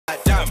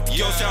fam.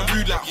 Yo, say I'm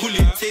rude like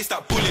Hullet. Taste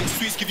that bullet,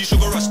 sweets give you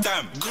sugar rush,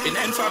 damn. In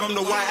N5, I'm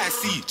the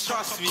YIC.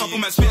 Trust me. Couple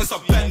man spitting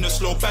some badness,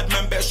 slow. Bad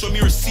man better show me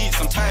receipts.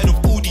 I'm tired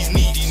of all these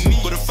needs.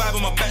 Got a 5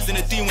 on my bags in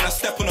the D. When I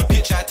step on a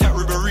pitch, I attack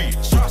Ribery.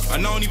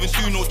 And I don't even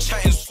do no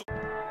chatting.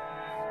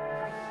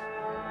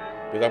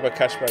 Big up a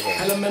cash bag.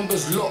 Hella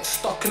members locked,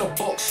 stuck in a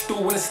box,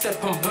 still when a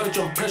step on purge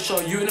on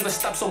pressure. You never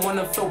stab someone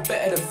and feel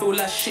better than feel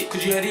like shit,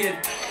 cause you're idiot.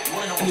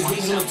 And these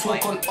wings wanna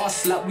talk on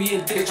us like we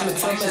ain't dick, trying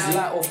to turn man's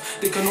light off.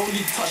 They can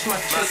only touch my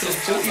chest, it's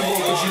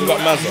 41 cause you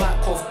got mic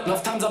off.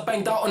 Enough times I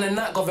banged out on the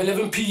night of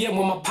 11 PM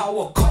when my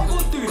power cut.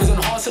 Cause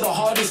enhance is the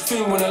hardest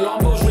thing when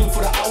alarm bells ring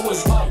for the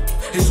hours up.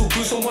 It's all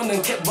good, someone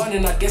then kept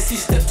running, I guess he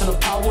stepped on the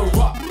power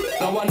up.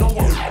 Now I know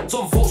what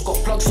some folks got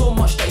plugged so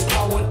much that he's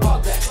powered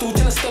up. Still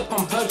trying to step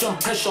on purge on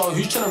pressure.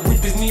 Who's trying to rip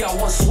his knee out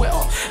one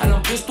sweater? And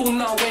I'm pistol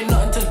now, ain't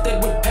nothing to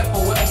dead with pepper,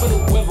 whatever the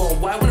weather.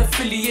 Why would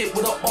affiliate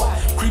with a op?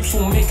 Creeps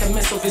will make a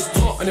mess of his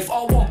top. And if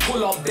I want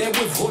pull up, there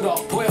with hood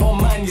up. Put it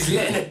on mine, he's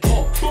letting it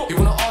pop. He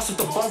wanna ask if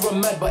the brother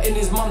mad, but in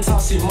his mum's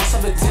house he must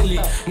have a telly.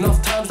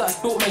 Enough times that I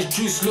spilt man's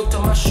juice, looked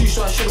at my shoes,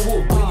 so I should've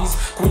walked willies.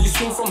 When you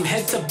swing from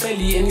head to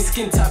belly, any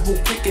skin type real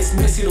quick gets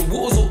messy. The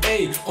water's all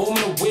A, home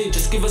and away,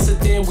 just give us a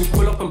day and we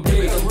pull up and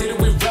play. And did it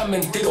with Ram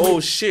and did it Oh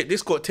shit,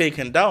 this got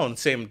taken down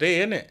same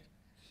day, innit?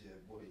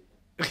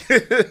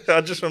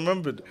 I just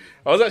remembered.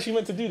 I was actually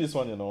meant to do this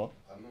one, you know.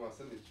 I know, I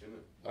said it,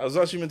 I was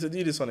actually meant to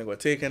do this one, it got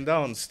taken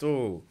down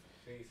still.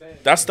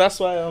 That's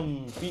why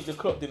Beat the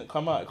Clock didn't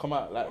come out. It come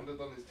out like.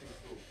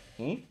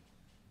 Who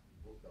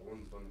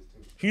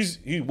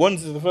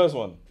one's the first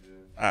one?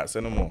 Yeah. Alright,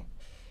 send them more.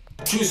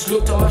 Juice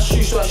looked at my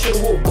shoes, so I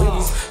should've walked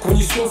willies. When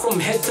you swing from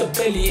head to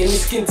belly, any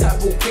skin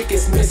type real quick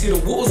gets messy. The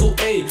water's all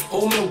A,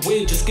 home and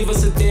away, just give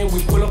us a day and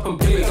we pull up and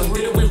play. And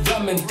did it with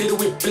Ram and did it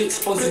with Blake.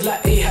 Sponsored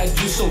like A had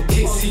you some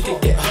kicks. He can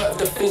get hurt if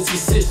the fence he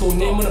sits. No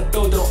name on the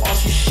bill, they don't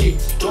ask you shit.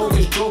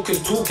 Jokers, talking,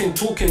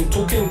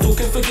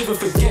 forgive and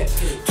forget.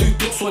 2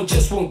 dips, 1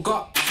 chest, 1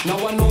 gut. Now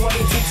I know why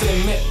they talk to the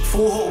Met.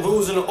 4 hot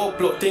wheels in the up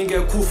block, didn't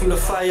get a call from the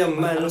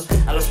fireman.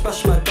 And I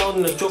splashed my down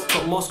in the drop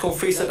top, mask on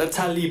face at the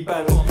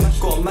Taliban.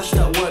 Got mashed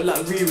that work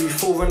like Riri,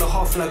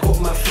 4.5 and I got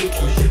my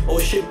flicky. Oh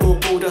shit bro,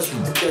 that's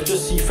I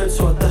just see fed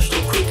so I dashed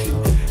her quickly.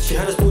 She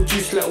had us no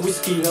juice like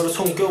whiskey, now this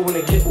home girl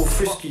wanna get all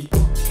frisky.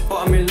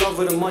 But I'm in love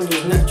with the money,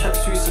 Nat track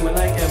suits and my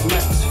Nike and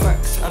Max.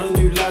 Facts, I don't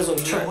do lies on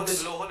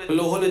tracks.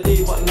 Below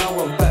holiday but now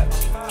I'm back.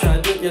 Try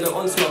to dip, yeah they're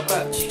onto my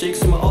batch.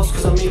 Jake's in my ass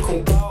cause I make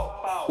on.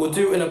 We'll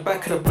do it in the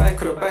back of the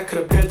bike, or the back of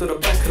the ped, or the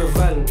back of the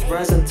van.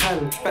 Rise and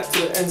tan, back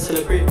to the end,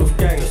 celebrate with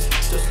gangs.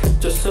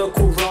 Just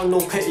circle round, no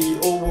petty.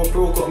 Oh,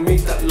 bro, gotta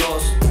make that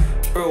last.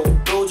 Bro,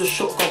 just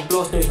shotgun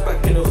blast, now he's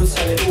back in the hood,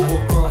 signing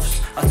autographs.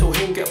 I told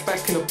him, get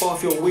back in the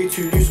bath, you're way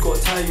too loose, gotta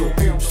tie your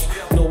boots.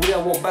 No way I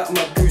want back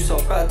my goose,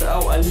 I'll bat that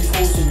out and leave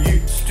holes in you.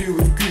 Stew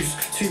with goose,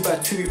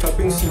 2x2, if I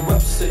bring some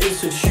raps, it's an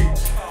instant shoot.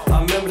 I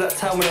remember that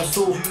time when I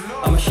saw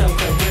I'm a champagne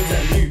head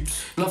that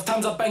loops. Enough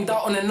times I banged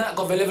out on the night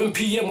of 11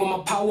 PM when my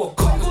power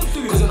cut.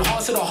 Cause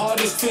enhance is the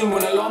hardest thing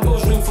when alarm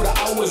bells ring for the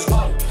hours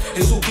up.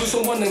 It's all good,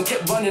 someone then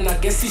kept running, I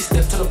guess he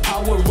stepped to the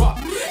power up.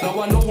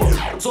 Now I know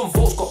what some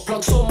folks got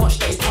plugged so much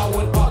that he's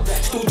powered up.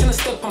 Still trying to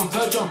step on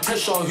purge on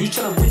pressure. Who's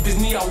trying to rip his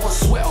knee out one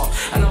sweater?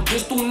 And I'm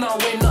pistol now,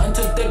 ain't nothing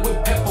to dead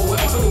with pepper,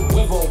 whatever the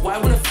weather. Why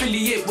would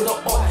affiliate with a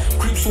op?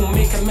 Creeps will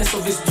make a mess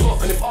of his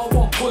top. And if I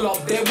want pull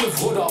up, there with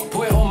hood up.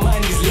 Put it on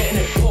mine, he's letting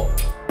it pop.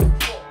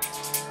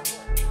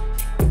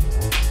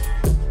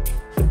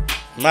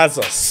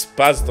 Mazza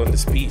spazzed on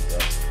this beat, bro.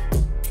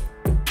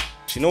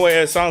 Do you know what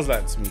it sounds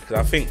like to me? Because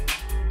I think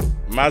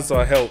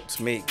Mazza helped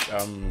make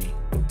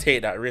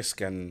Take That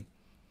Risk and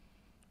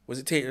was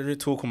it Take the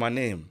Talk on My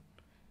Name?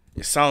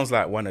 It sounds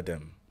like one of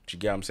them. Do you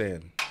get what I'm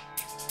saying?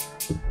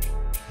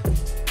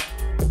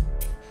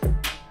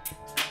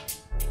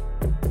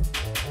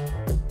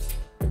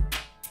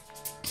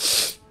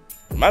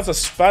 Mazza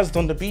spazzed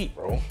on the beat,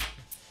 bro.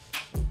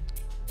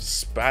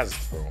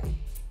 Spazzed, bro.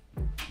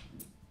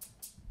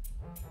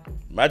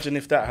 Imagine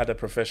if that had a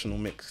professional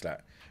mix.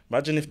 Like,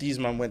 imagine if these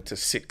man went to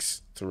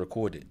 6 to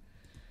record it.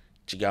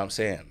 Do you get what I'm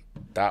saying?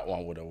 That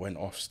one would have went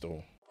off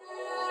still.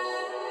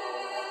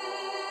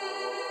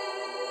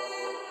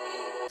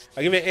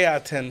 I give it 8 out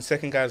of 10.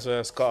 Second guy's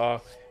verse,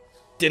 Gutta,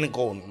 didn't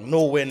go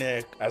nowhere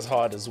near as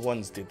hard as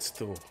One's did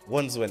still.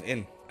 One's went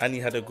in. And he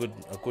had a good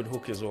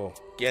hook as well.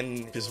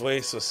 Again, his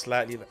voice was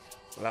slightly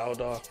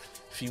louder.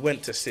 If he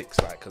went to 6,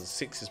 like, because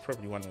 6 is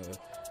probably one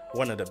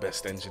of the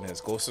best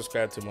engineers. Go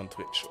subscribe to him on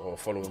Twitch or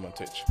follow him on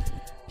Twitch. Do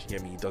you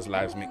get me? He does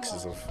live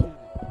mixes of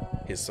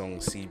his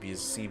songs,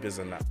 CBs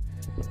and that.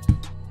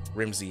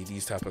 Rimsey,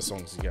 these type of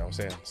songs, you get what I'm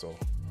saying? So,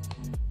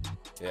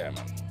 yeah,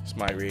 man. It's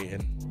my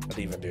rating. I didn't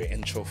even do an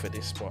intro for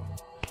this, but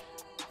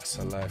that's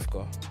a life,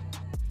 go.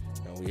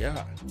 And we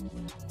are.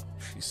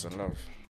 Peace and love.